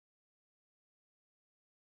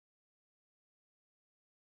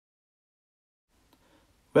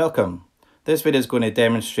Welcome. This video is going to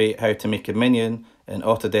demonstrate how to make a minion in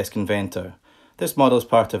Autodesk Inventor. This model is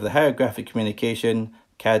part of the Higher Graphic Communication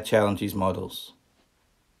CAD Challenges models.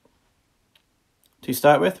 To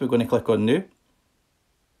start with, we're going to click on New,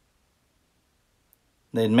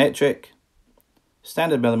 then Metric,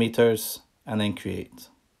 Standard Millimeters, and then Create.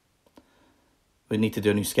 We need to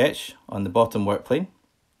do a new sketch on the bottom work plane.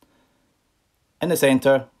 In the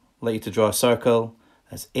centre, I'd like you to draw a circle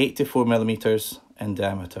that's 84 millimeters in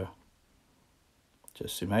diameter.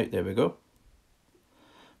 Just zoom out, there we go.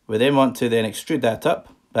 We then want to extrude that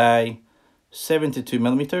up by 72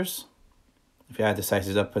 millimeters. If you add the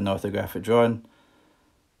sizes up in the orthographic drawing,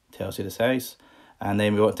 tells you the size. And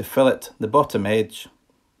then we want to fillet the bottom edge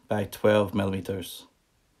by 12 millimeters.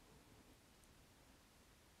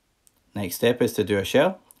 Next step is to do a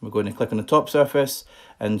shell. We're going to click on the top surface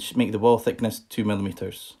and make the wall thickness 2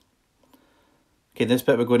 millimeters. Okay, this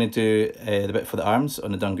bit we're going to do the bit for the arms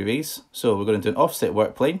on the Dungarees. So we're going to do an offset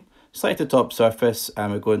work plane, select the top surface,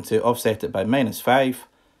 and we're going to offset it by -5,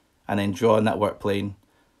 and then draw on that work plane.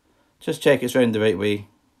 Just check it's round the right way.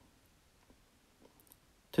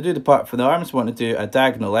 To do the part for the arms, we want to do a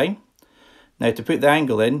diagonal line. Now to put the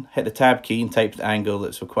angle in, hit the tab key and type the angle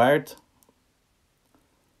that's required.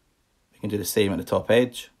 We can do the same at the top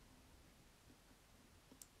edge.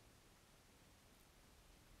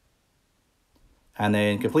 And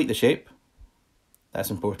then complete the shape.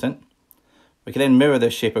 That's important. We can then mirror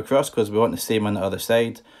this shape across because we want the same on the other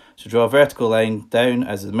side. So draw a vertical line down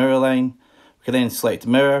as the mirror line. We can then select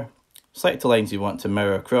mirror, select the lines you want to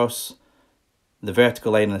mirror across, the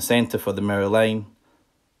vertical line in the centre for the mirror line,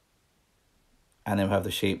 and then we'll have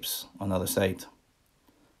the shapes on the other side.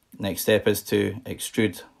 Next step is to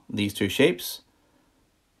extrude these two shapes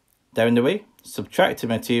down the way. Subtract the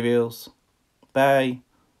materials by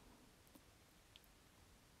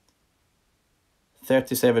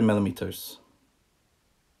 37 millimeters.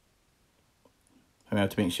 We have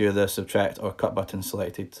to make sure the subtract or cut button is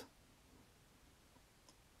selected.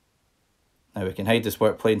 Now we can hide this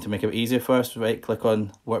work plane to make it easier for us. Right click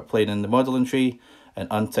on work plane in the modeling tree and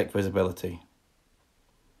untick visibility.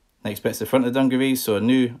 Next bit's the front of the Dungarees, so a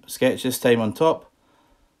new sketch this time on top.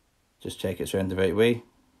 Just check it's round the right way.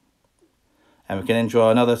 And we can then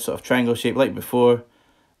draw another sort of triangle shape like before.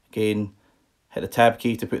 Again, hit the tab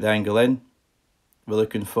key to put the angle in. We're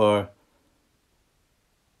looking for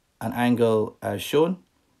an angle as shown.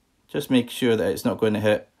 Just make sure that it's not going to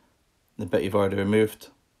hit the bit you've already removed.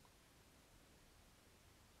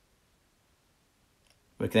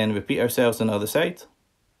 We can then repeat ourselves on the other side.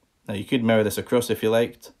 Now you could mirror this across if you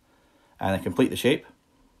liked, and then complete the shape.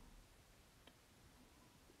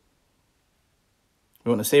 We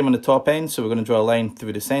want the same on the top end, so we're going to draw a line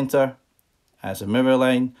through the centre as a mirror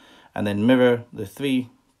line, and then mirror the 3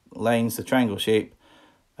 lines, the triangle shape,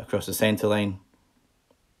 across the centre line.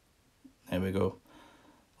 There we go.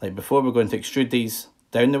 Like before, we're going to extrude these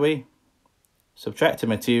down the way, subtract the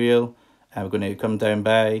material, and we're going to come down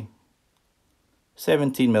by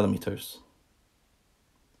 17 millimeters.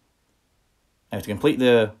 Now to complete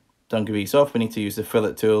the Dungarees off, we need to use the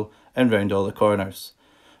fillet tool and round all the corners.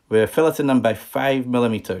 We're filleting them by 5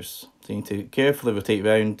 millimeters, so you need to carefully rotate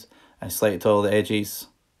round and select all the edges.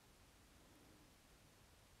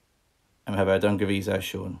 And we have our Dungarees as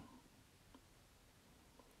shown.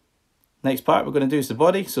 Next part we're going to do is the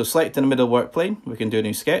body, so select in the middle work plane, we can do a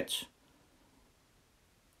new sketch.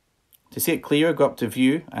 To see it clearer, go up to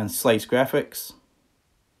View and Slice Graphics.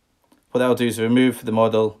 What that'll do is remove the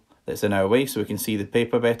model that's in our way so we can see the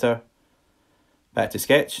paper better. Back to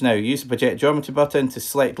Sketch. Now use the Project Geometry button to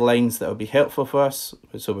select lines that will be helpful for us.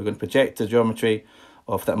 So we're going to project the geometry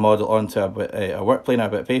of that model onto a work plane or a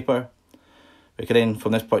bit of paper. We can then,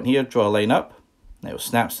 from this point here, draw a line up. It will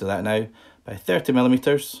snaps to that now by 30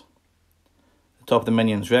 millimeters. The top of the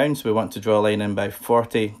minion's round, so we want to draw a line in by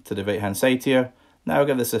 40 to the right hand side here. Now we'll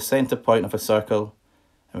give this a centre point of a circle,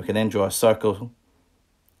 and we can then draw a circle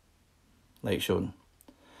like shown.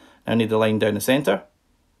 Now I need the line down the centre.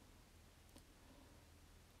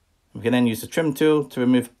 We can then use the trim tool to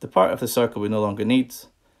remove the part of the circle we no longer need.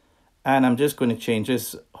 And I'm just going to change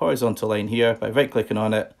this horizontal line here by right clicking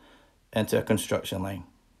on it into a construction line.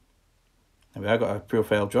 Now I've got our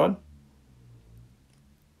profile drawn.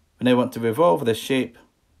 We now want to revolve this shape.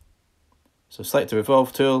 So select the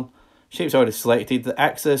revolve tool. Shape's already selected. The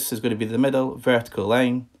axis is going to be the middle vertical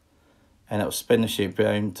line, and it'll spin the shape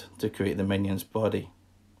round to create the minion's body.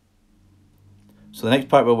 So the next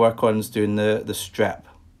part we'll work on is doing the strap.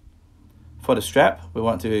 For the strap, we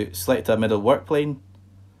want to select our middle work plane,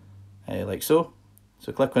 like so.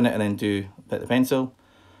 So click on it and then do a bit of the pencil.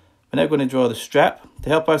 We're now going to draw the strap. To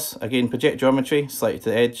help us, again, project geometry, select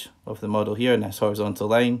the edge of the model here in this horizontal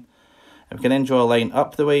line. And we can then draw a line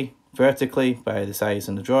up the way, vertically, by the size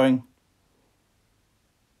in the drawing.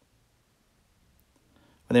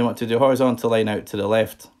 We then want to do a horizontal line out to the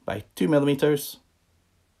left by 2 millimeters.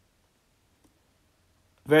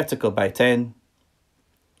 Vertical by 10.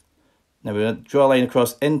 Now we're going to draw a line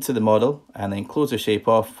across into the model and then close the shape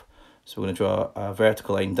off. So we're going to draw a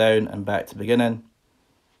vertical line down and back to the beginning.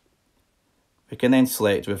 We can then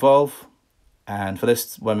select revolve, and for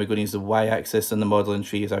this one we're going to use the y-axis in the modeling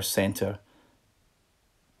tree as our centre.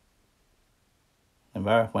 And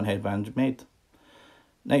our one headband made.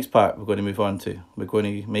 Next part we're going to move on to, we're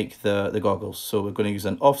going to make the goggles. So we're going to use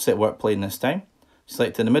an offset work plane this time.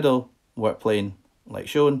 Select in the middle work plane like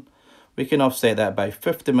shown. We can offset that by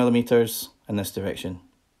 50 millimeters in this direction.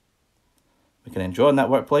 We can then draw on that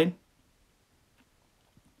work plane.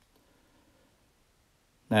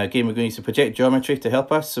 Now again, we're going to use the project geometry to help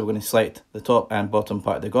us, so we're going to select the top and bottom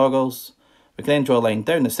part of the goggles. We can then draw a line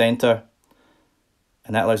down the centre,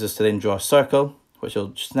 and that allows us to then draw a circle, which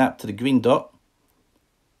will snap to the green dot.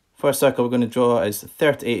 First circle we're going to draw is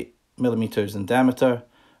 38 millimeters in diameter,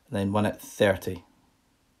 and then one at 30.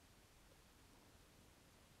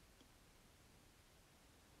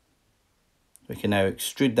 We can now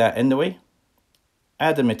extrude that in the way,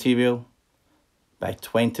 add the material by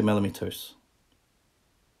 20 millimeters.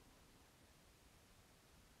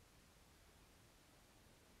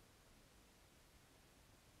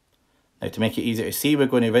 Now to make it easier to see, we're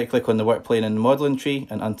going to right click on the work plane in the modelling tree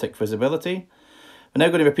and untick visibility. We're now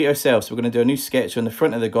going to repeat ourselves. So we're going to do a new sketch on the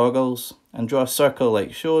front of the goggles and draw a circle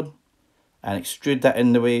like shown and extrude that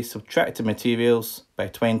in the way, subtract the materials by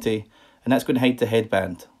 20, and that's going to hide the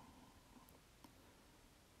headband.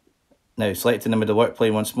 Now selecting the middle work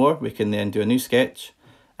plane once more, we can then do a new sketch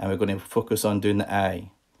and we're going to focus on doing the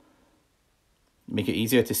eye. Make it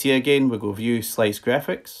easier to see again, we'll go view slice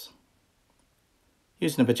graphics.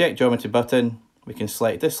 Using the project geometry button, we can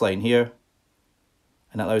select this line here,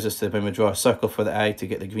 and that allows us to, when we draw a circle for the eye, to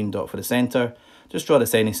get the green dot for the centre. Just draw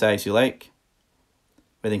this any size you like.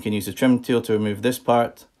 We then can use the trim tool to remove this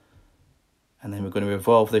part, and then we're going to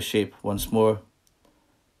revolve this shape once more.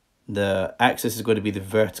 The axis is going to be the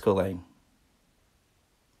vertical line.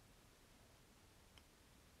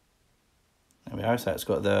 There we are, so that's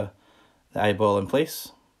got the eyeball in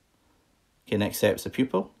place. Okay, next step's the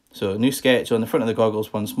pupil. So a new sketch on the front of the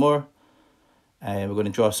goggles once more. We're going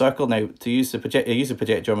to draw a circle. Now to use the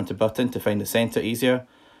project geometry button to find the centre easier,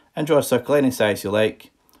 and draw a circle any size you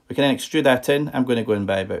like. We can then extrude that in. I'm going to go in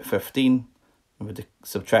by about 15. And we'll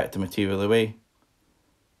subtract the material away.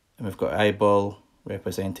 And we've got eyeball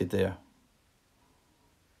represented there.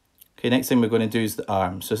 Okay, next thing we're going to do is the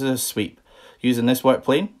arm. So this is a sweep. Using this work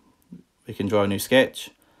plane, we can draw a new sketch.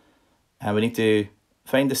 And we need to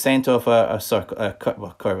find the centre of a circle,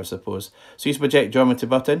 curve I suppose. So use the project geometry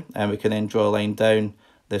button and we can then draw a line down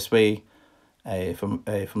this way from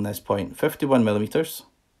this point, 51 millimeters.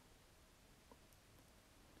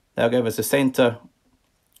 That'll give us the centre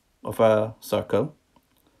of a circle.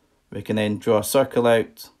 We can then draw a circle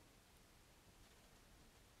out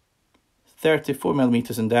 34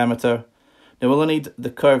 millimeters in diameter. Now we'll only need the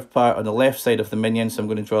curved part on the left side of the minion, so I'm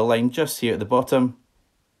going to draw a line just here at the bottom.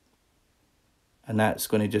 And that's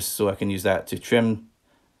going to just, so I can use that to trim,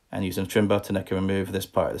 and using the trim button I can remove this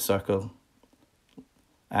part of the circle,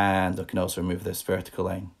 and I can also remove this vertical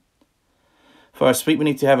line. For our sweep we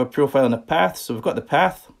need to have a profile and a path, so we've got the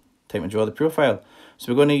path, time to draw the profile.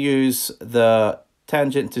 So we're going to use the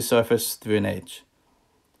tangent to surface through an edge.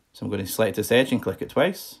 So I'm going to select this edge and click it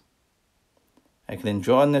twice. I can then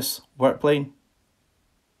draw on this work plane.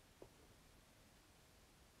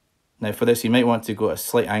 Now for this you might want to go at a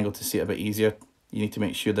slight angle to see it a bit easier. You need to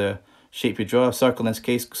make sure the shape you draw, a circle in this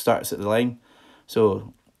case, starts at the line.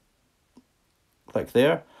 So click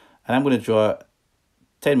there, and I'm going to draw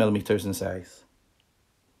 10 millimeters in size.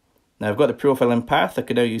 Now I've got the profile and path, I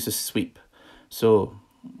can now use the sweep. So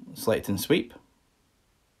selecting sweep.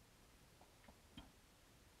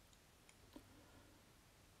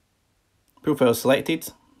 Profile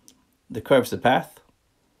selected, the curve's the path,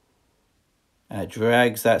 and it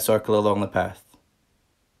drags that circle along the path.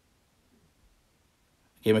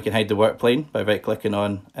 Again, we can hide the work plane by right clicking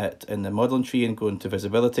on it in the modeling tree and going to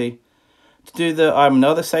visibility. To do the arm on the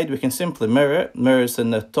other side, we can simply mirror it. Mirrors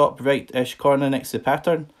in the top right-ish corner next to the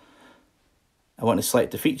pattern. I want to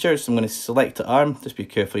select the features, so I'm going to select the arm. Just be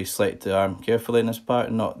careful you select the arm carefully in this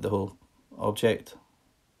part, not the whole object,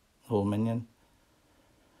 the whole minion.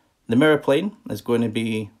 The mirror plane is going to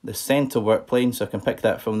be the centre work plane, so I can pick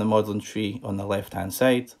that from the modeling tree on the left hand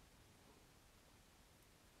side.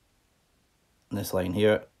 this line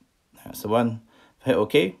here, that's the one. If I hit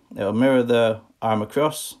OK, it'll mirror the arm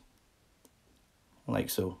across, like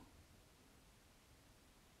so.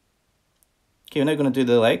 Okay, we're now going to do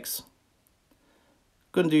the legs.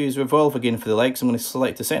 Going to use revolve again for the legs. I'm going to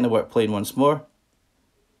select the centre work plane once more.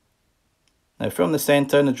 Now from the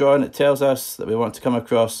centre in the drawing, it tells us that we want to come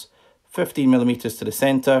across 15mm to the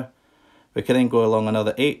centre. We can then go along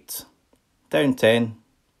another 8, down 10,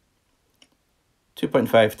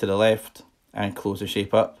 2.5 to the left, and close the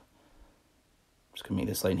shape up. Just going to make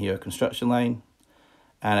this line here a construction line,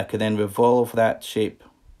 and I can then revolve that shape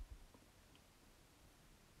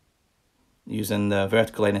using the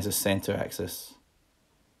vertical line as a centre axis.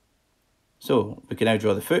 So we can now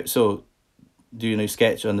draw the foot. So do a new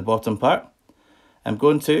sketch on the bottom part.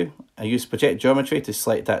 I use project geometry to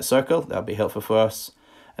select that circle. That'll be helpful for us.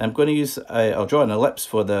 And I'm going to use, I'll draw an ellipse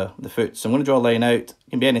for the foot. So I'm going to draw a line out. It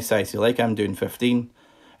can be any size you like. I'm doing 15.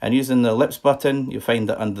 And using the ellipse button, you'll find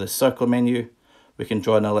that under the circle menu, we can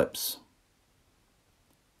draw an ellipse.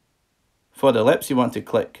 For the ellipse, you want to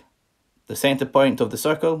click the center point of the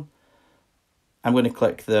circle. I'm going to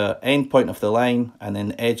click the end point of the line and then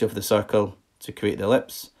the edge of the circle to create the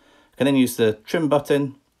ellipse. I can then use the trim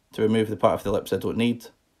button to remove the part of the ellipse I don't need.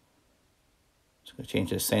 Just going to change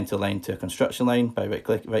the center line to a construction line by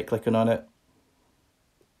right clicking on it.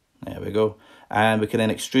 There we go. And we can then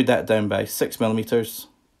extrude that down by 6mm.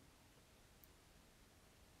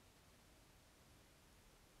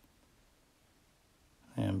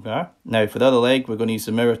 There we are. Now for the other leg, we're going to use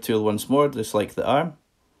the mirror tool once more, just like the arm.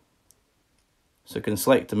 So you can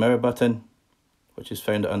select the mirror button, which is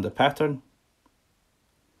found under pattern.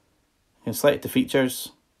 You can select the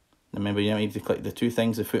features. Remember, you don't need to click the two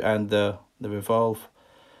things, the foot and the revolve.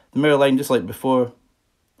 The mirror line, just like before.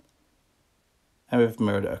 And we've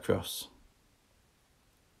mirrored it across.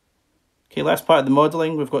 Okay, last part of the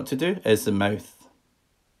modelling we've got to do is the mouth.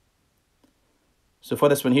 So for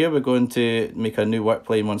this one here, we're going to make a new work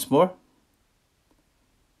plane once more.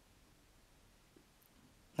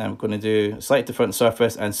 Now I'm going to select the front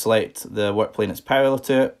surface and select the work plane that's parallel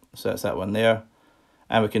to it. So that's that one there.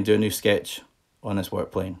 And we can do a new sketch on this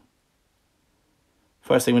work plane.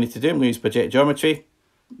 First thing we need to do, I'm going to use project geometry,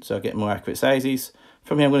 so I'll get more accurate sizes.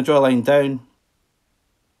 From here I'm going to draw a line down,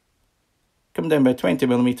 come down by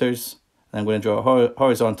 20mm, and I'm going to draw a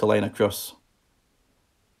horizontal line across.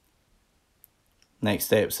 Next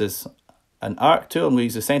steps is an arc tool. I'm going to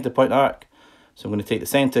use the center point arc, so I'm going to take the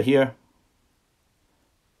center here,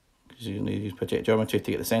 because you need to use project geometry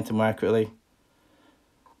to get the center more accurately.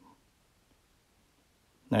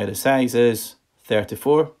 Now the size is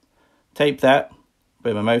 34. Type that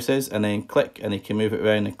where my mouse is and then click, and you can move it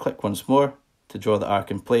around and click once more to draw the arc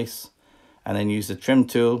in place, and then use the trim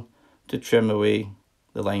tool to trim away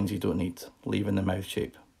the lines you don't need, leaving the mouth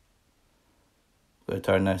shape. I'm going to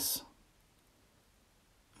turn this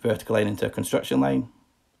vertical line into a construction line.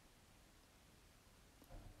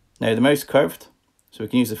 Now the mouse curved, so we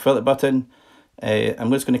can use the fillet button. I'm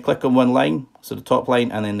just going to click on one line, so the top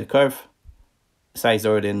line and then the curve. The size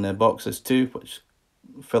already in the box is 2, which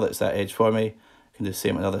fillets that edge for me. I can do the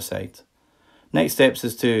same on the other side. Next steps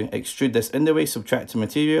is to extrude this in the way, subtract the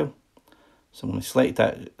material. So I'm going to select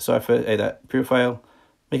that surface, that profile,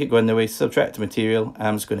 make it go in the way, subtract the material.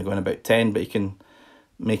 I'm just going to go in about 10, but you can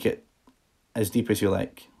make it as deep as you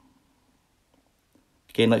like.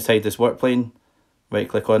 Again, let's hide this work plane. Right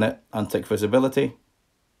click on it, untick visibility,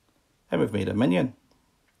 and we've made a minion.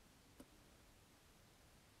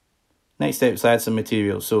 Next step is add some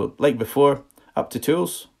material. So like before, up to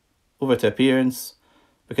tools, over to appearance.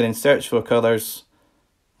 We can then search for colours.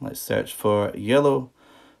 Let's search for yellow.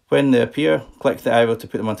 When they appear, click the arrow to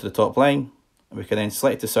put them onto the top line. We can then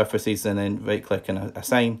select the surfaces and then right click and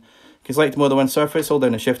assign. You can select more than one surface, hold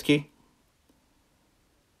down the shift key,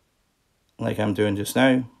 like I'm doing just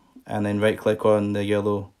now, and then right click on the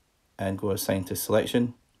yellow and go assign to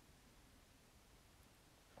selection.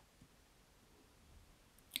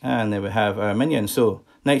 And there we have our minion. So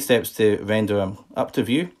next steps to render them up to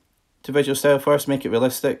view. To visual style first, make it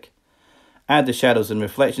realistic. Add the shadows and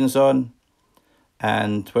reflections on.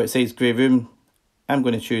 And where it says grey room, I'm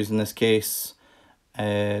going to choose in this case,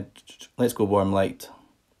 let's go warm light.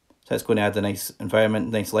 So that's going to add a nice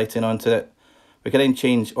environment, nice lighting onto it. We can then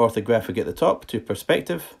change orthographic at the top to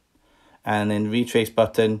perspective. And then retrace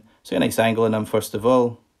button, so a nice angle in them first of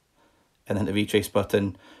all. And then the retrace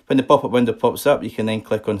button. When the pop-up window pops up, you can then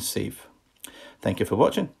click on save. Thank you for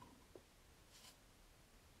watching.